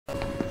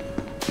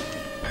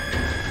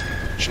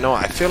Do you know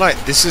what? I feel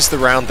like this is the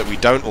round that we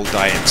don't all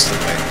die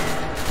instantly.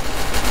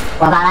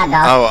 What about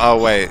that, dog?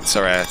 Oh, wait.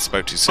 Sorry, I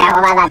spoke too soon.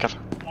 Yeah, what about that?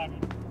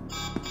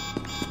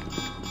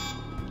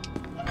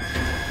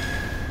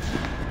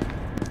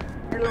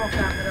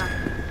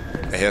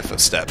 I hear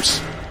footsteps.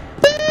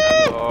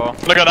 Oh,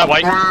 look at that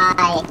way.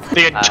 Right.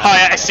 The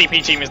entire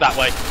SCP team is that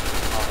way.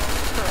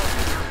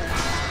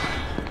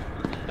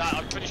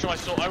 I'm pretty sure I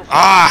saw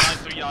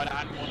 05939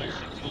 and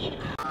 106.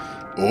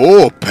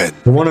 Open.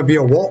 You want to be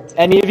a what?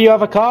 Any of you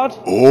have a card?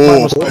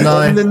 Open.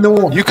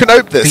 No. You can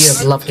open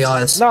this. Lovely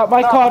eyes. No,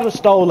 my card was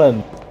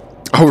stolen.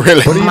 Oh,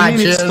 really? What do you mean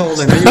it's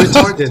stolen? Are you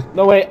retarded?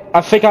 No, wait,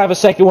 I think I have a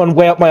second one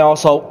way up my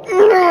arsehole.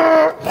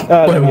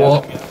 Wait,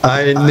 what?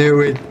 I knew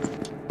it.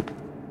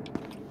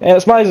 Yeah,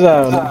 it's my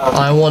zone.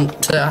 I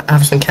want to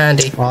have some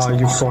candy. Oh,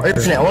 you fucker.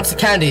 Open it, I want some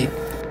candy.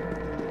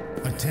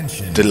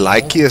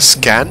 Delicious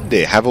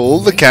candy. Have all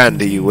the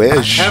candy you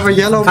wish. Have a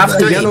yellow, Have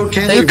three.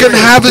 candy. You can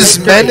have as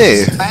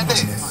many.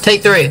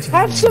 Take 3.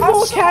 Have some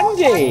more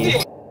candy!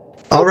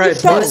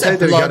 Alright, What is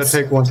that you gotta blood?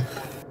 take one.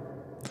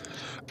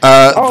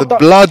 The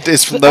blood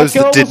is from those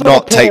that did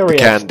not take the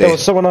candy. There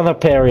was someone on a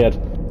period.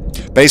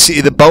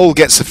 Basically, the bowl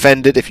gets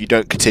offended if you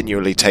don't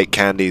continually take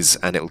candies,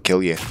 and it'll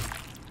kill you.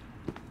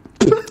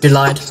 You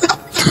lied.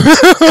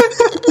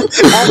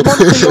 And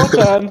once your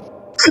turn.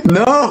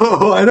 No,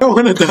 I don't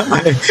want to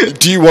die.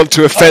 Do you want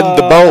to offend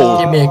the bowl?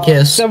 Give me a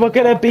kiss. So we're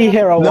gonna be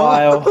here a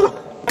while.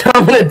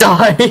 I'm gonna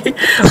die.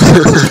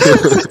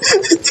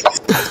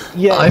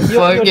 Yeah, I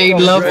fucking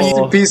love Rest in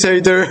you. peace,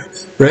 hater.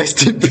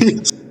 Rest in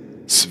peace.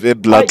 Severe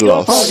blood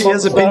Like, loss. He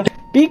has a pink.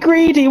 be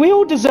greedy. We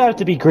all deserve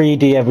to be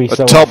greedy every A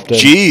so top often.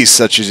 G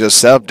such as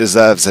yourself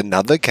deserves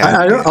another I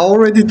candy.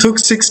 already took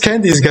 6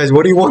 candies, guys.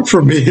 What do you want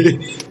from me?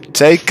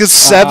 Take a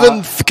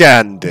 7th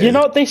candy. You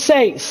know what they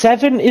say?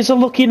 7 is a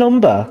lucky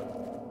number.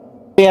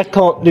 I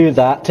can't do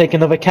that. Take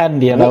another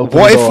candy and open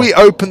What the if door. we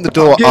open the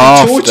door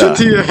Getting tortured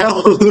after? to your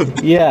hell.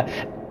 Yeah.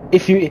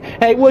 If you...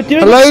 Hey, we're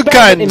doing Hello, an experiment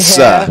kind in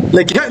sir.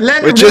 here.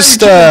 Like, We're just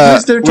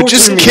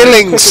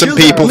killing some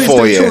people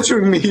for you.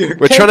 Torturing me here.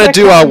 We're Take trying to the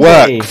do our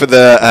candy. work for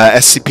the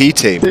SCP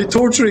team. They're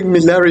torturing me,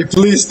 Larry.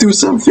 Please do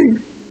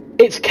something.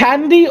 It's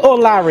Candy or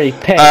Larry?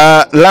 Pick.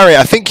 Larry,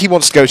 I think he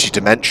wants to go to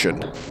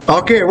Dimension.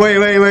 Okay, wait.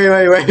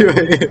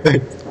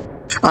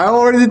 I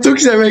already took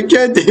 7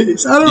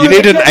 candies. I don't You know.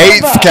 need an get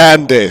 8th over.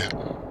 candy.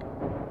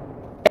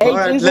 8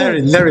 Alright,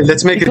 isn't- Larry,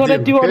 let's make You a gotta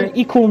deal. do Okay? an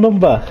equal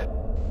number.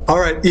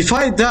 Alright, if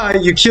I die,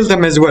 you kill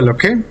them as well,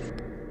 okay?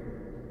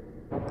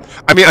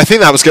 I mean, I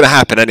think that was going to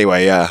happen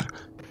anyway, yeah.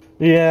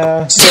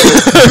 Yeah.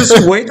 So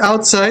just wait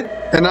outside,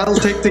 and I'll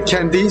take the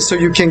candy so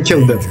you can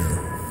kill them.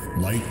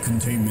 Light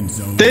containment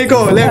zone. There you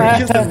go, Larry,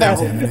 kill them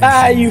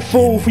now. You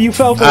fool! You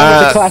fell for one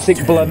of the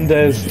classic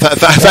blunders.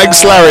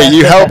 Thanks, Larry.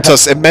 You helped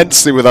us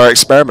immensely with our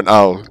experiment.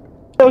 Oh.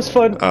 It was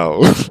fun.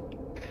 Oh.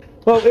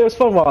 Well, it was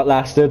fun while it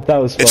lasted.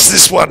 That was fun. It's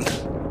this one.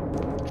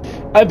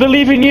 I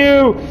believe in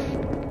you.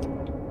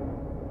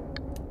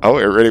 Oh,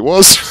 it really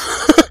was.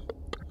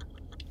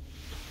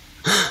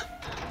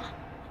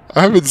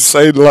 I have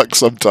insane luck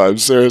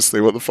sometimes,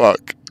 seriously, what the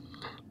fuck?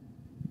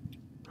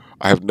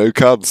 I have no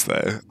cards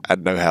though,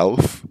 and no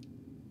health.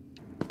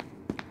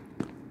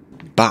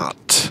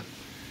 But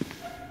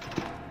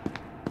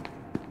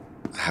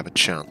I have a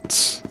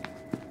chance.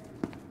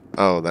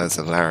 Oh, there's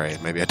a Larry.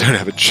 Maybe I don't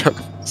have a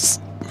chance.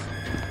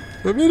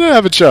 Maybe I don't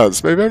have a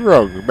chance. Maybe I'm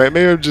wrong.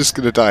 Maybe I'm just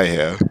gonna die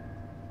here.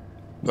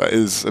 That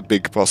is a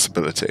big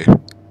possibility.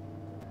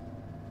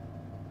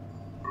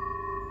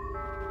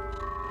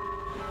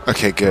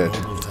 Okay, good.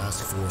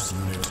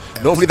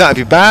 Normally that'd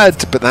be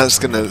bad, but that's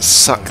gonna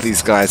suck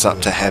these guys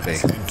up to heavy.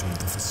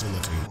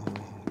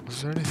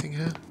 Was there anything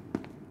here?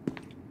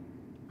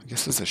 I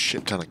guess there's a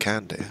shit ton of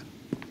candy.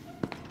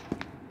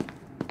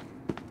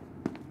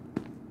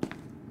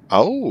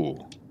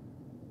 Oh!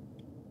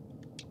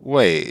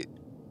 Wait.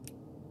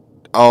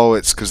 Oh,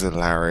 it's because of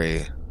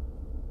Larry.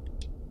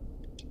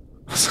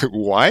 I was like,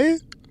 why?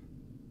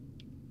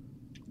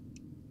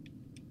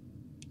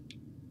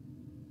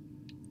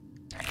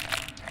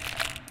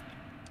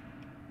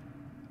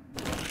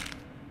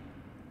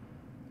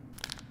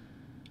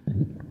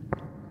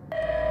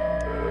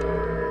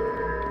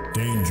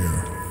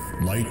 Danger.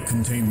 Light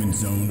containment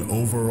zone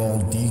overall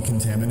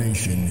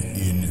decontamination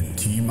in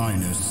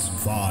T-minus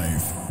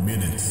 5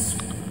 minutes.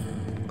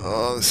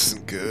 Oh, this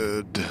isn't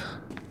good.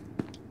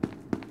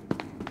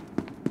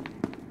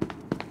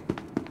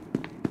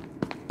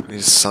 I need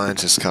a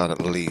scientist card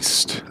at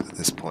least at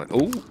this point.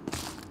 Oh!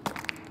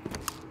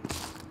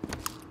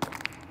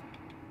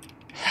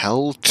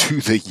 Hell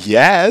to the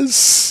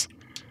yes!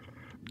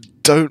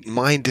 Don't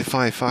mind if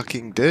I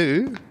fucking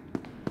do.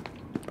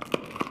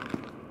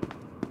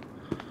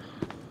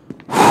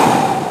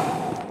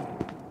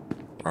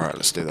 Alright,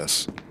 let's do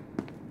this.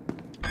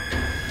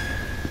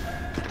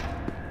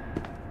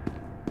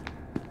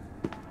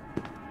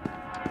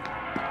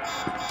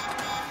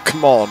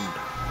 Come on.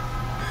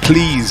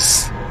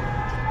 Please.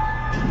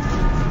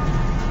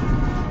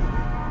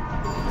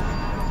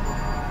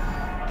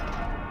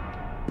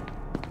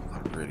 I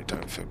really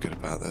don't feel good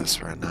about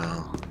this right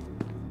now.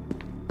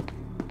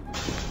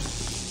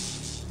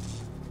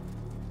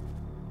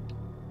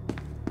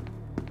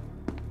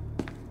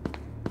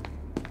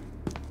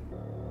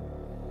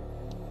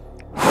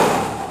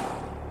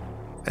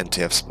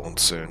 MTF spawn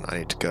soon. I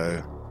need to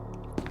go.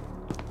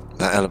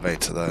 That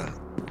elevator there.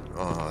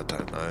 Oh, I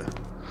don't know.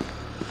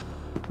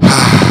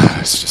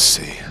 Let's just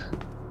see.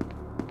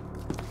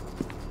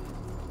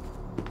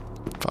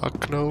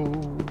 Fuck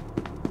no.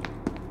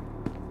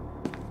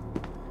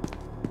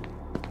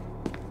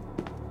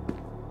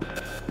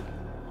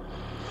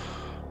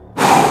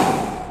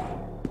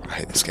 I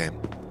hate this game.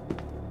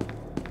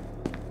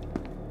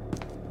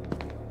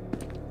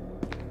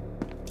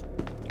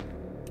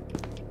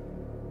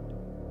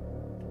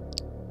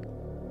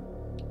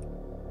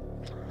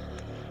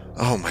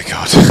 Oh my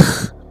god.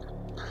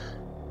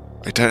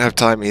 I don't have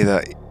time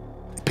either.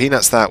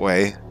 Peanuts that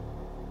way.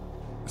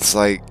 It's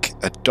like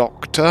a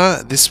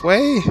doctor this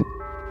way? 1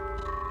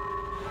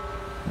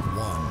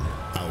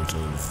 out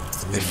of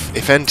 3.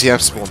 If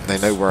NTF spawn, they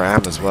know where I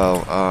am as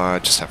well. I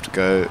just have to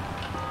go.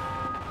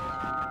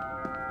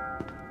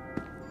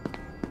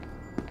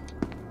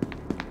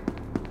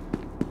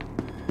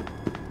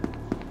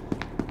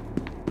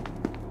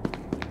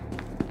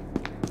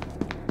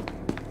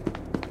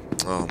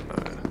 Oh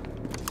no.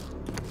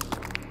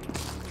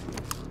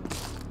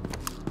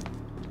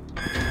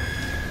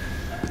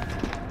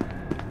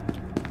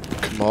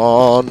 Come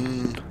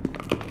on.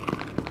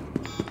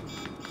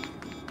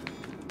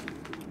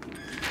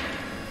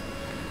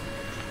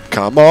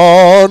 Come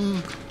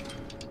on.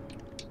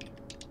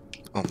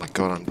 Oh my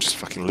god, I'm just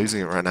fucking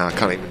losing it right now. I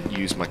can't even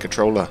use my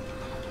controller.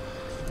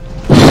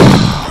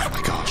 Oh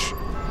my gosh.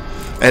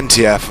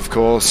 NTF, of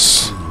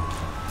course.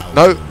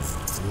 No.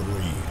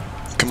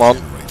 Come on.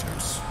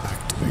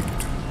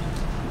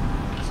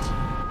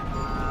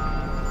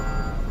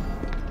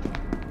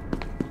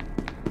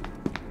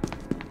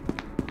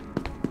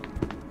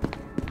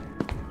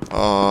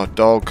 Oh,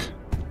 dog.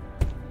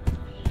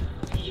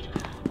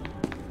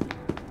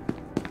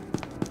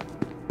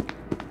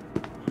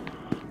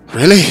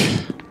 Really?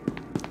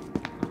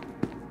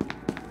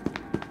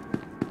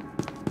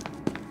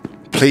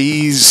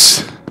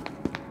 Please.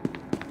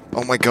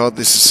 Oh my god,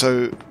 this is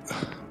so...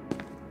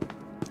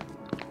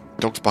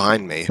 Dog's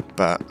behind me,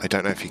 but I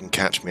don't know if he can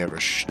catch me over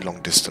a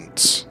long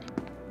distance.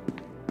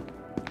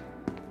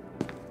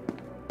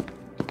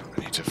 I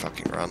need to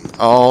fucking run.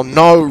 Oh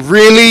no,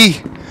 really?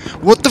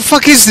 What the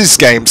fuck is this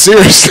game?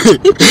 Seriously?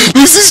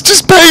 This is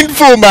just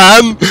painful,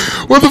 man!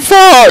 What the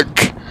fuck?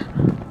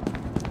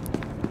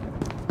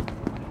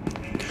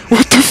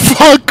 What the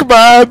fuck,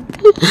 man?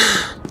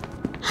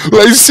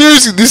 Like,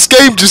 seriously, this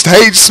game just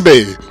hates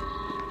me.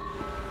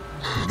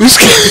 This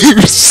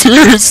game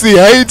seriously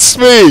hates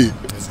me.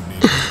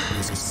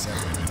 Designated 7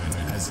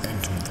 has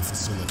entered the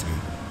facility.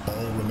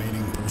 All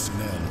remaining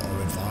personnel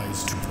are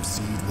advised to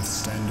proceed with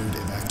standard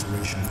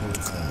evacuation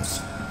protocols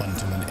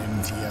until an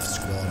MTF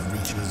squad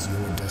reaches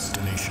your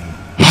destination.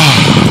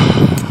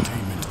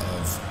 Containment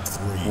of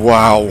 3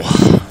 Wow.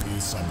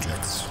 SCP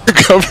subjects. I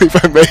can't believe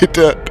I made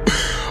it.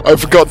 I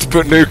forgot to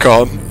put nuke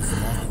on.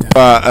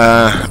 But,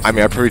 I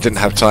mean, I probably didn't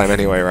have time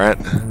anyway, right?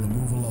 The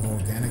removal of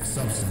organic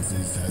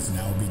substances has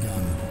now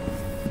begun.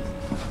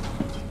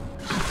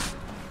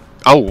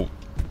 Oh.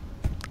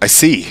 I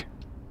see.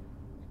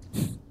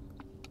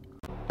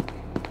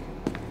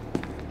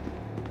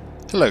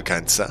 Hello,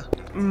 kind sir.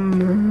 You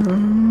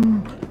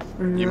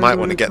might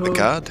want to get the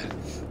card.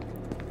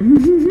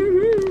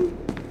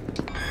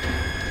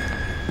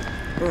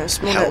 Yeah,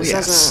 small Hell lips,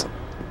 yes. doesn't it?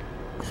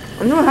 I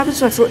wonder what happens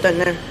to my throat down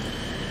there.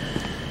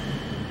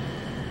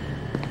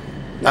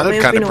 That may looked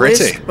have kind of been a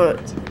pretty. risk, but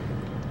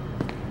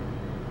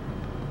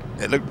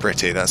It looked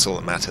pretty, that's all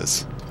that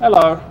matters.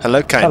 Hello.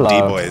 Hello, kind Hello.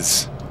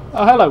 D-boys.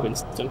 Oh, hello,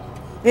 Winston.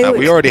 hey, we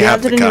look, already they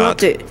have added the a new card.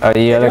 update. Oh,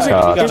 yeah, the You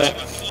card. got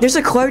it. There's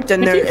a cloud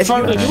down there. You keep If you,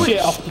 throwing the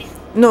shit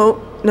off.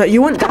 no,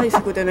 you won't die if you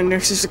go down there.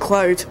 There's just a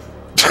cloud.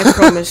 I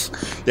promise.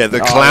 Yeah, the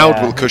cloud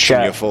yeah. will cushion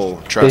Yeah. your fall.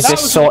 Is Trust me.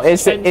 this so?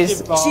 Is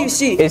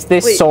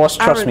this source?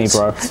 Trust me,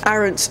 bro.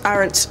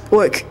 Arrant,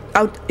 look,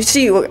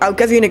 I'll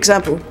give you an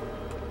example.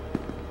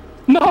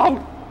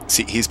 No!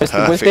 See, he's Was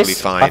perfectly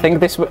this? fine. I think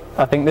this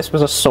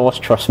was a source.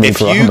 Trust me, If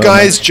bro. you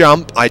guys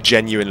jump, I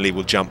genuinely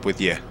will jump with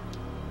you.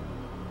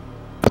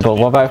 But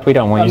what about if we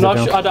don't want I'm you not,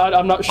 to jump?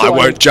 I'm not sure. I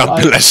won't jump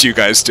I- unless you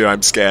guys do,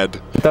 I'm scared.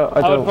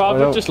 I would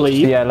rather just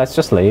leave. Yeah, let's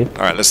just leave.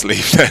 Alright, let's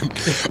leave then.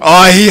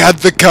 Oh, he had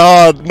the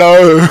card!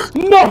 No!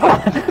 No!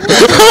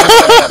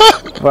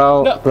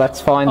 Well, No.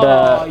 let's find Oh,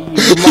 a. you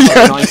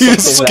The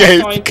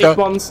escape scientist card.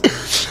 ones.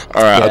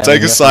 Alright, Yeah, I'll take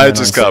a you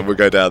scientist have to card, we'll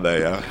go down there,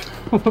 yeah.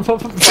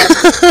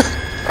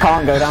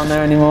 Can't go down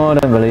there anymore. I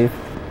don't believe.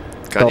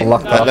 Can't Got you?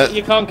 locked up.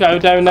 You can't go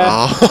down there.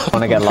 Oh,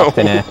 Want to get locked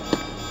in here?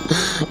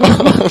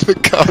 oh, the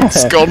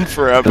card's gone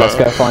forever. Let's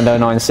go find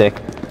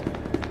 096.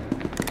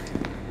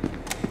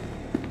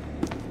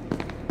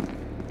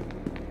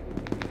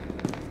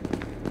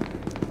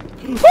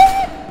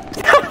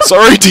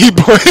 Sorry,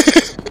 D-boy.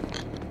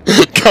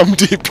 Come,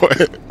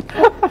 D-boy.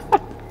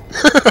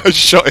 I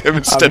shot him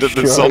instead of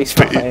the I'm sure he's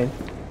zombie. fine.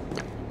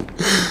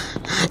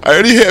 I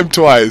only hit him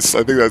twice.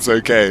 I think that's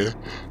okay.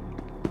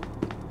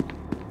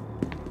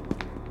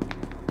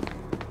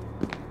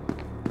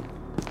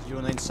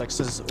 .96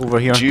 is over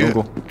here. Do you-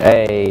 Go, go.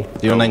 Hey.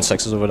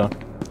 096 is over there.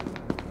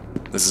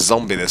 There's a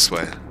zombie this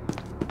way.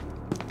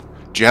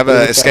 Do you have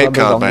an escape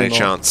card by any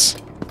chance?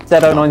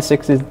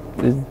 Z096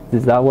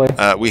 is that way.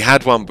 We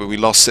had one, but we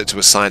lost it to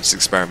a science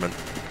experiment.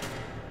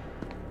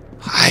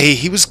 Hey,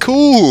 he was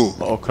cool!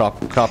 Oh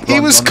crap, crap. He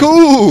was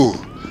cool!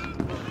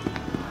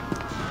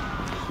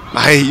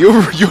 Hey,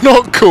 you're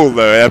not cool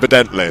though,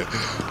 evidently.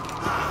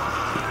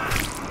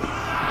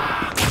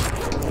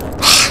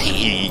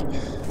 Hey.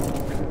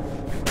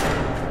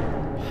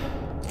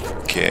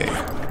 Okay.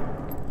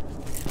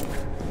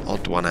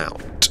 Odd one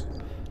out.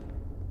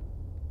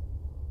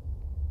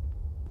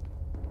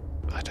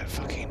 I don't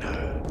fucking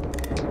know.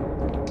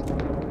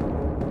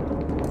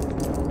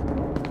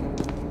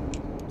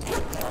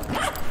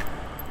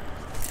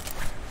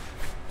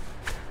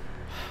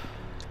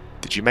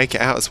 Did you make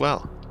it out as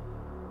well?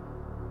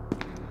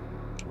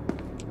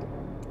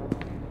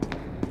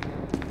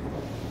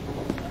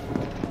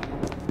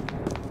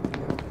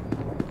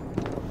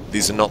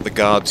 These are not the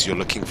guards you're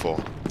looking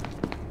for.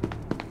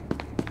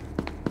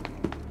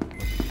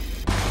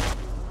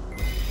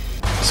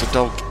 So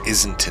dog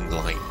isn't in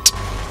light.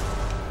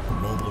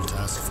 Mobile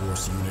Task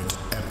Force Unit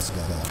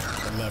Epsilon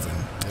 11,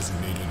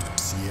 designated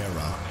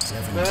Sierra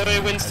 17. Sorry,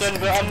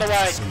 Winston, we're on the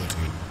way.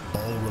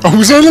 Oh,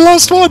 was I the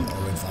last one?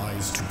 Are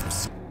advised to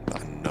proceed. I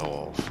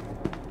know of.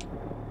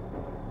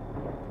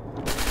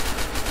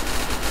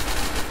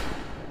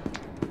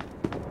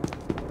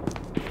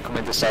 Come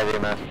in this area,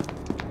 man.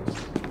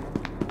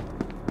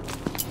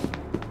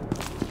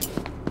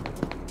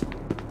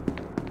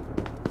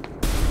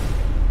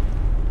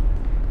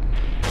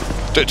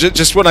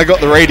 Just when I got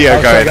the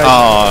radio going, oh,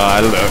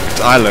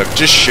 I looked.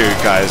 Just shoot,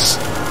 guys.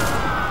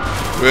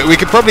 We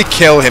could probably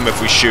kill him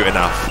if we shoot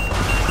enough.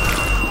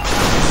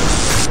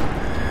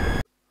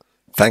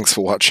 Thanks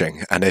for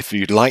watching, and if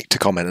you'd like to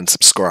comment and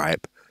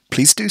subscribe,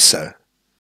 please do so.